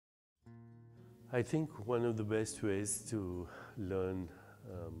I think one of the best ways to learn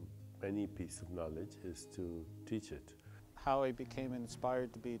any piece of knowledge is to teach it. How I became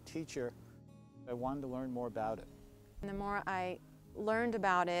inspired to be a teacher, I wanted to learn more about it. And the more I learned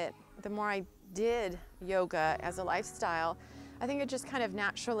about it, the more I did yoga as a lifestyle, I think it just kind of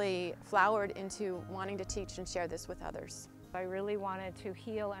naturally flowered into wanting to teach and share this with others. I really wanted to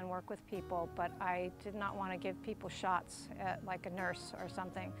heal and work with people, but I did not want to give people shots like a nurse or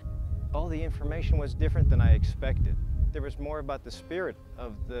something. All the information was different than I expected. There was more about the spirit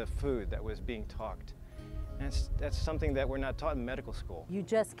of the food that was being talked. And that's something that we're not taught in medical school. You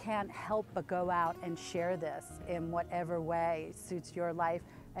just can't help but go out and share this in whatever way suits your life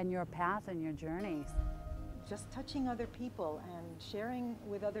and your path and your journey. Just touching other people and sharing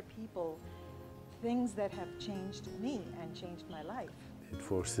with other people things that have changed me and changed my life. It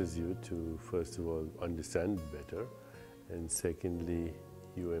forces you to, first of all, understand it better, and secondly,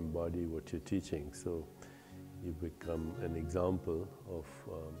 you embody what you're teaching. So you become an example of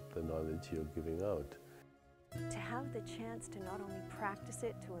the knowledge you're giving out. To have the chance to not only practice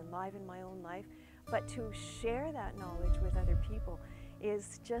it, to enliven my own life, but to share that knowledge with other people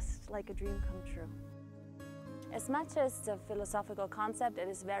is just like a dream come true. As much as a philosophical concept, it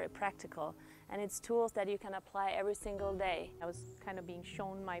is very practical, and it's tools that you can apply every single day. I was kind of being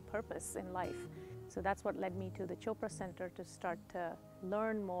shown my purpose in life. So that's what led me to the Chopra Center to start to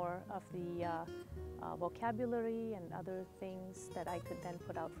learn more of the vocabulary and other things that I could then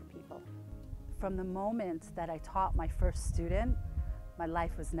put out for people. From the moment that I taught my first student, my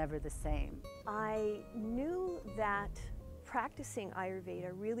life was never the same. I knew that practicing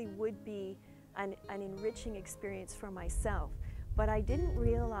Ayurveda really would be an enriching experience for myself, but I didn't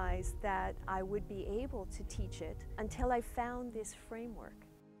realize that I would be able to teach it until I found this framework,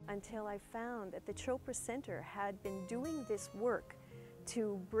 until I found that the Chopra Center had been doing this work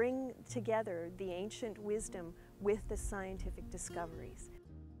to bring together the ancient wisdom with the scientific discoveries.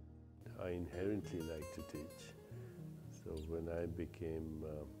 I inherently like to teach, so when I became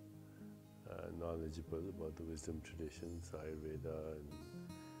knowledgeable about the wisdom traditions, Ayurveda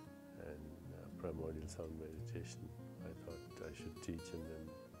and Primordial Sound Meditation, I thought I should teach and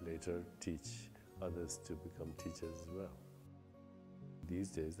then later teach others to become teachers as well. These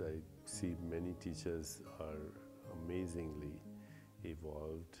days I see many teachers are amazingly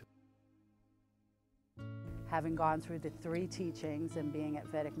evolved. Having gone through the 3 teachings and being at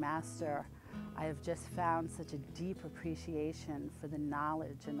Vedic Master, I have just found such a deep appreciation for the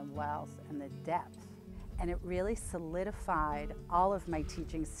knowledge and the wealth and the depth. And it really solidified all of my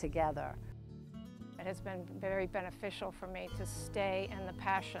teachings together. It has been very beneficial for me to stay in the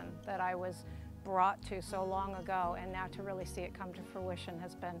passion that I was brought to so long ago, and now to really see it come to fruition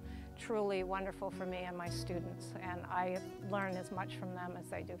has been truly wonderful for me and my students, and I learn as much from them as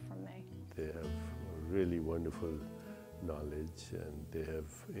they do from me. They have really wonderful knowledge and they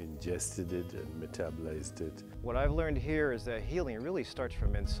have ingested it and metabolized it. What I've learned here is that healing really starts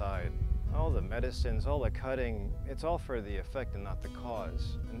from inside. All the medicines, all the cutting, it's all for the effect and not the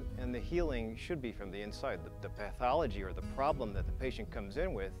cause. And the healing should be from the inside. The pathology or the problem that the patient comes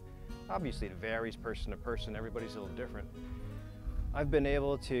in with, obviously it varies person to person, everybody's a little different. I've been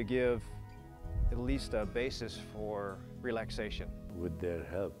able to give at least a basis for relaxation. With their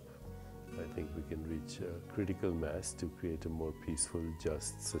help, I think we can reach a critical mass to create a more peaceful,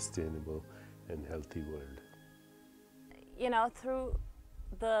 just, sustainable and healthy world. You know, through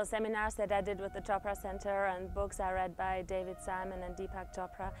the seminars that I did with the Chopra Center and books I read by David Simon and Deepak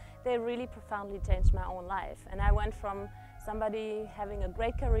Chopra, they really profoundly changed my own life. And I went from somebody having a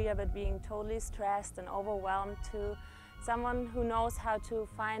great career but being totally stressed and overwhelmed to someone who knows how to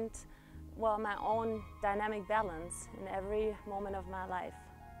find, well, my own dynamic balance in every moment of my life.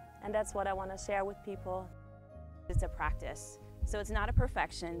 And that's what I want to share with people. It's a practice. So it's not a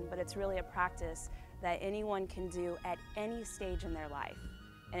perfection, but it's really a practice that anyone can do at any stage in their life.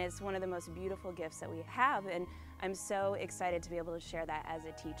 And it's one of the most beautiful gifts that we have, and I'm so excited to be able to share that as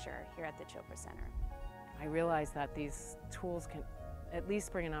a teacher here at the Chopra Center. I realize that these tools can at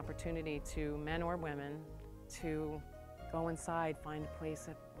least bring an opportunity to men or women to go inside, find a place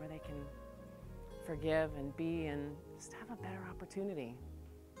where they can forgive and be and just have a better opportunity.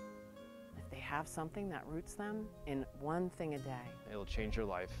 If they have something that roots them in one thing a day. It'll change your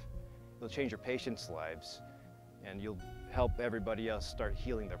life. It'll change your patients' lives, and you'll help everybody else start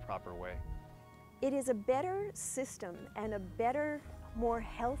healing the proper way. It is a better system and a better, more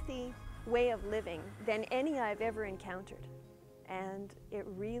healthy way of living than any I've ever encountered. And it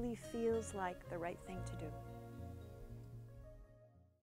really feels like the right thing to do.